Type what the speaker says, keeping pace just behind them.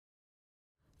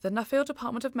The Nuffield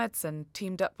Department of Medicine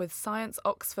teamed up with Science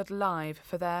Oxford Live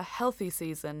for their Healthy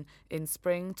Season in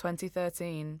spring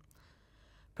 2013.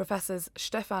 Professors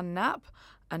Stefan Knapp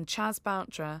and Chaz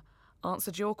Boutra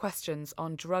answered your questions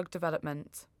on drug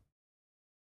development.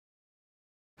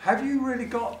 Have you really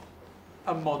got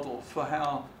a model for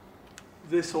how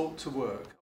this ought to work?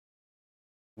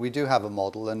 We do have a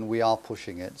model and we are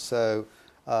pushing it. So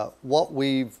what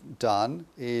we've done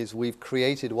is we've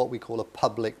created what we call a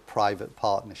public-private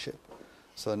partnership.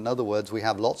 So in other words, we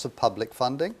have lots of public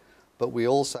funding, but we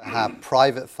also have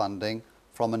private funding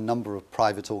from a number of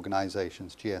private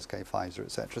organizations, GSK, Pfizer,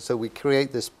 etc. So we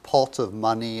create this pot of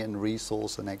money and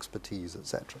resource and expertise,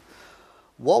 etc.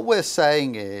 What we're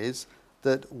saying is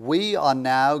that we are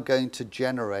now going to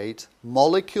generate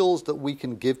molecules that we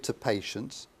can give to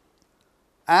patients,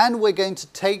 and we're going to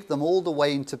take them all the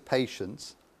way into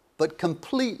patients, but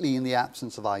completely in the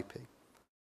absence of IP.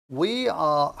 We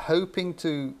are hoping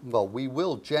to, well, we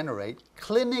will generate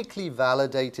clinically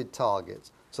validated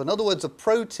targets. So in other words, a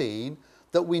protein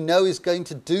that we know is going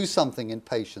to do something in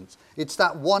patients. It's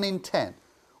that 1 in 10.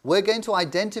 We're going to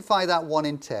identify that 1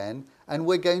 in 10 and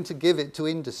we're going to give it to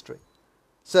industry.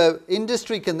 So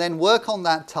industry can then work on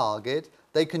that target.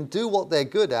 They can do what they're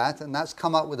good at, and that's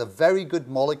come up with a very good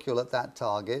molecule at that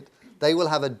target. They will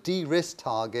have a de-risk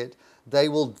target. They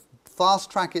will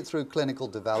fast track it through clinical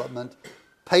development.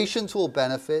 Patients will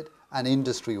benefit and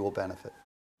industry will benefit.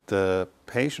 The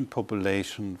patient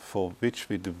population for which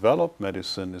we develop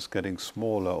medicine is getting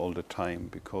smaller all the time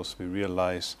because we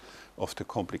realize of the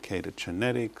complicated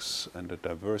genetics and the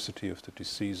diversity of the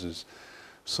diseases.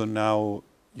 So now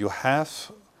you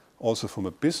have also from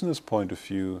a business point of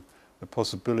view the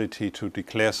possibility to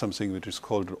declare something which is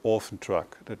called an orphan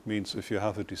drug. That means if you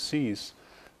have a disease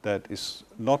that is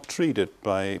not treated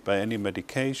by any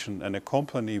medication and a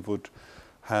company would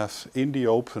have in the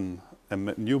open a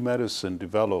new medicine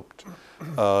developed,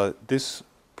 this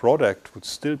product would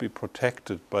still be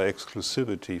protected by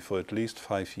exclusivity for at least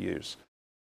 5 years.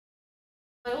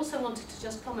 I also wanted to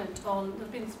just comment on, there's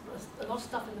been a lot of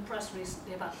stuff in the press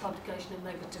recently about publication of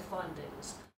negative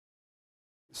findings.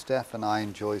 Steph and I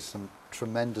enjoy some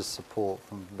tremendous support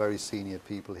from very senior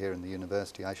people here in the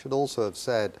university. I should also have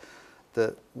said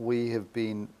that we have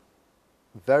been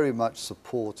very much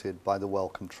supported by the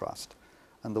Wellcome Trust.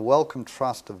 And the Wellcome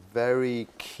Trust are very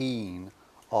keen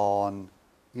on,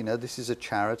 you know, this is a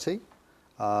charity,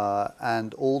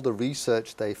 and all the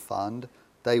research they fund,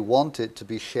 they want it to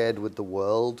be shared with the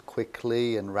world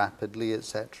quickly and rapidly,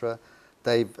 etc.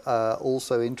 They've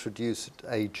also introduced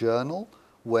a journal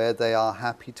where they are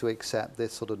happy to accept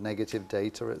this sort of negative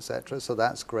data, etc. So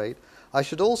that's great. I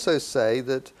should also say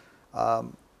that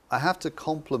I have to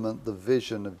compliment the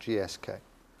vision of GSK.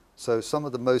 So some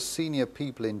of the most senior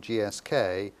people in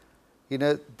GSK, you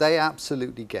know, they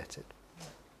absolutely get it.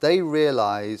 They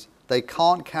realize they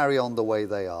can't carry on the way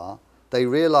they are. They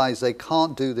realize they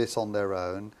can't do this on their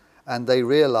own, and they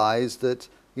realize that,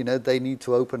 you know, they need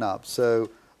to open up.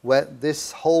 So where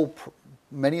this whole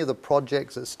many of the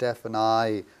projects that Steph and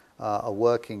I are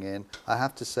working in, I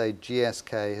have to say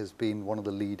GSK has been one of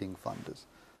the leading funders.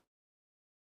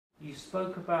 You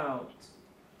spoke about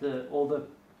all the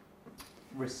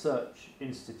research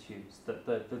institutes,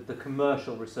 the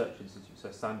commercial research institutes,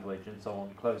 so Sandwich and so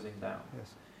on, closing down.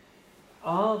 Yes.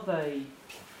 Are they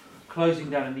closing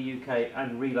down in the UK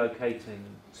and relocating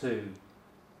to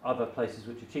other places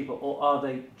which are cheaper, or are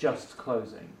they just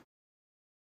closing?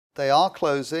 They are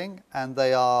closing and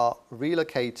they are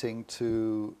relocating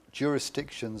to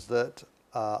jurisdictions that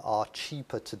are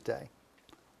cheaper today.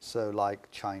 So like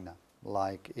China,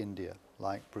 like India,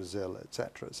 like Brazil,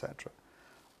 etc., etc.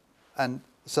 And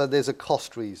so there's a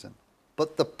cost reason.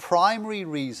 But the primary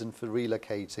reason for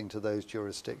relocating to those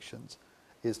jurisdictions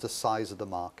is the size of the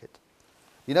market.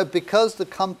 You know, because the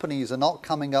companies are not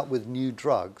coming up with new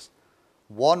drugs,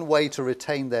 one way to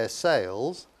retain their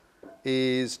sales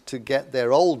is to get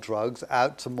their old drugs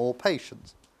out to more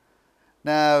patients.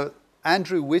 Now,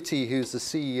 Andrew Whitty, who's the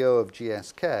CEO of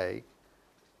GSK,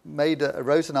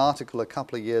 wrote an article a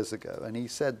couple of years ago, and he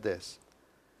said this: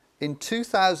 in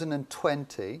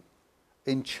 2020,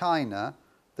 in China,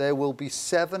 there will be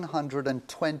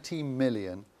 720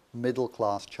 million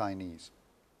middle-class Chinese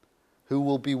who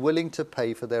will be willing to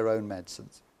pay for their own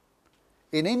medicines.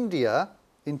 In India,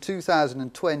 in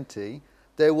 2020,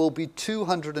 there will be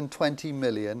 220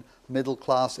 million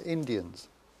middle-class Indians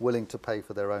willing to pay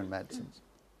for their own medicines.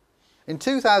 In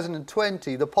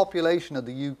 2020, the population of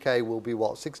the UK will be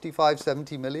what, 65,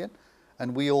 70 million?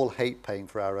 And we all hate paying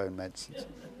for our own medicines.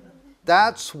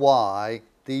 That's why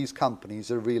these companies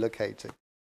are relocating.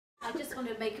 I just want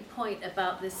to make a point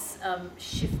about this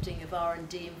shifting of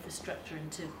R&D infrastructure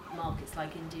into markets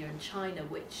like India and China,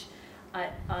 which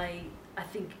I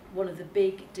think one of the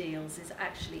big deals is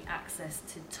actually access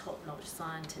to top-notch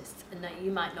scientists. And now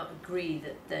you might not agree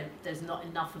that there's not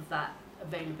enough of that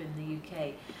available in the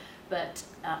UK, but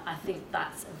I think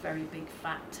that's a very big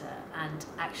factor. And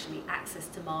actually access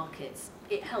to markets,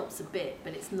 it helps a bit,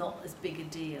 but it's not as big a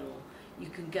deal. You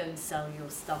can go and sell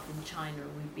your stuff in China,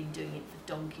 and we've been doing it for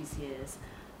donkey's years,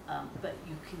 but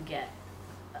you can get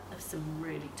some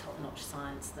really top-notch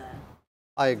science there.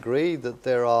 I agree that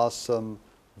there are some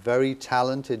very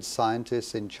talented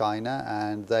scientists in China,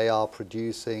 and they are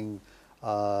producing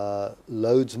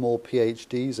loads more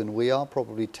PhDs, and we are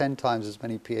probably 10 times as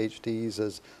many PhDs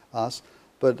as us.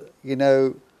 But, you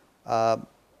know,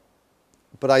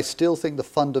 but I still think the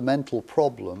fundamental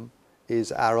problem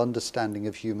is our understanding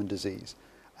of human disease.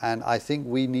 And I think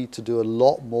we need to do a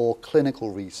lot more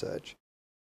clinical research.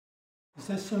 Is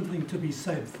there something to be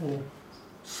said for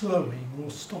slowing or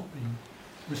stopping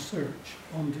research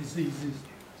on diseases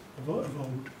of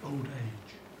old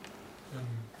age?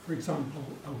 For example,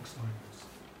 Alzheimer's,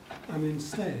 and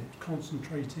instead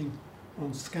concentrating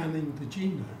on scanning the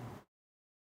genome?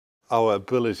 Our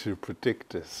ability to predict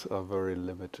this are very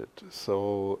limited.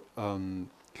 So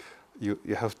you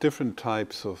have different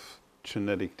types of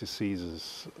genetic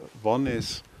diseases. One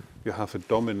is you have a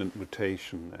dominant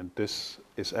mutation, and this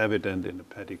is evident in the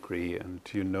pedigree, and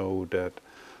you know that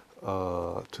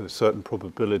to a certain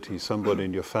probability somebody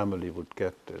in your family would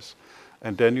get this.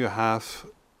 And then you have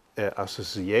an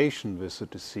association with the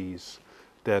disease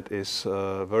that is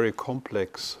very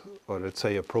complex, or let's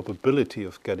say a probability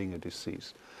of getting a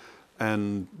disease.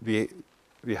 And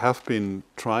we have been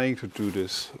trying to do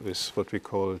this with what we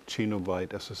call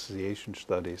genome-wide association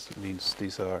studies. It means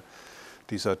these are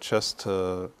just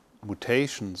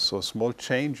mutations or small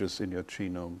changes in your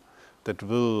genome that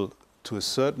will, to a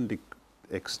certain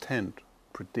extent,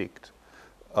 predict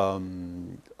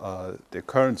the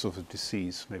occurrence of a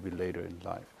disease maybe later in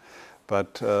life.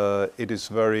 But it is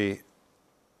very,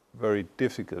 very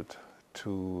difficult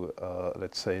to,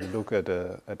 let's say, look at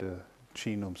a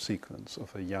genome sequence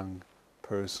of a young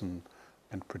person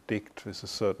and predict with a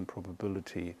certain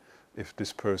probability if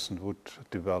this person would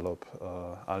develop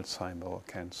Alzheimer or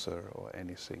cancer or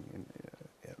anything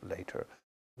later.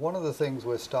 One of the things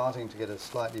we're starting to get a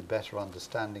slightly better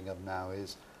understanding of now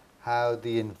is how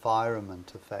the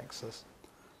environment affects us.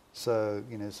 So,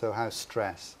 you know, so how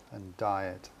stress and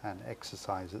diet and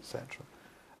exercise, etc.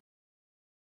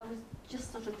 I was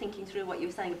just sort of thinking through what you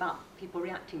were saying about people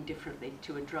reacting differently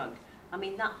to a drug. I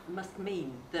mean, that must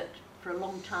mean that for a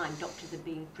long time doctors have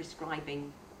been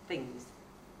prescribing things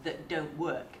that don't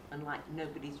work, and like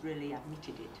nobody's really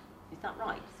admitted it. Is that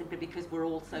right? Simply because we're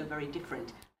all so very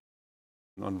different.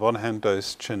 On one hand, there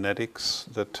is genetics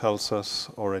that tells us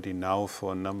already now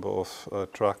for a number of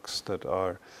drugs that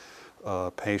are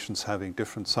patients having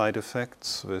different side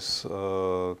effects with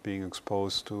being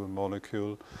exposed to a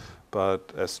molecule.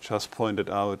 But as just pointed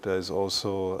out, there is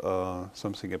also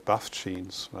something above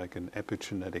genes, like an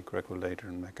epigenetic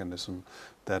regulatory mechanism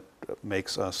that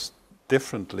makes us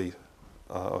differently,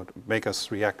 or make us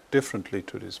react differently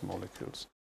to these molecules.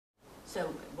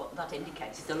 So what that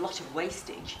indicates is a lot of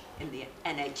wastage in the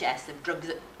NHS of drugs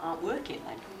that aren't working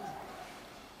then.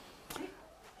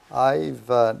 I've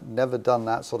never done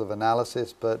that sort of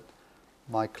analysis, but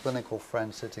my clinical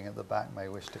friend sitting at the back may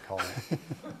wish to comment.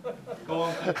 Go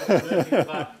on.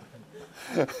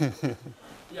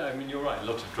 Yeah, I mean, you're right. A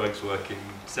lot of drugs work in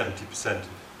 70% of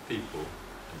people.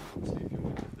 And obviously, if you're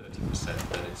working 30%,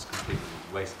 then it's completely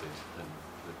wasted. And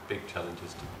the big challenge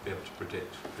is to be able to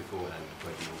predict beforehand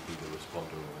whether you'll be the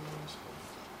responder or a non-responder.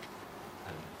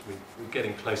 And we're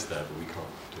getting close there, but we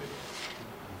can't do it yet.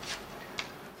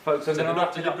 Folks, I'm So going they're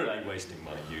to not deliberately wasting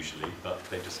money usually, but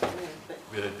it's a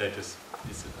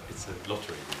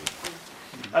lottery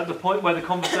really. At the point where the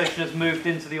conversation has moved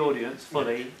into the audience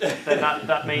fully, then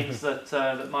that means that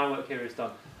my work here is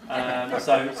done.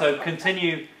 So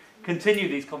continue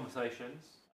these conversations.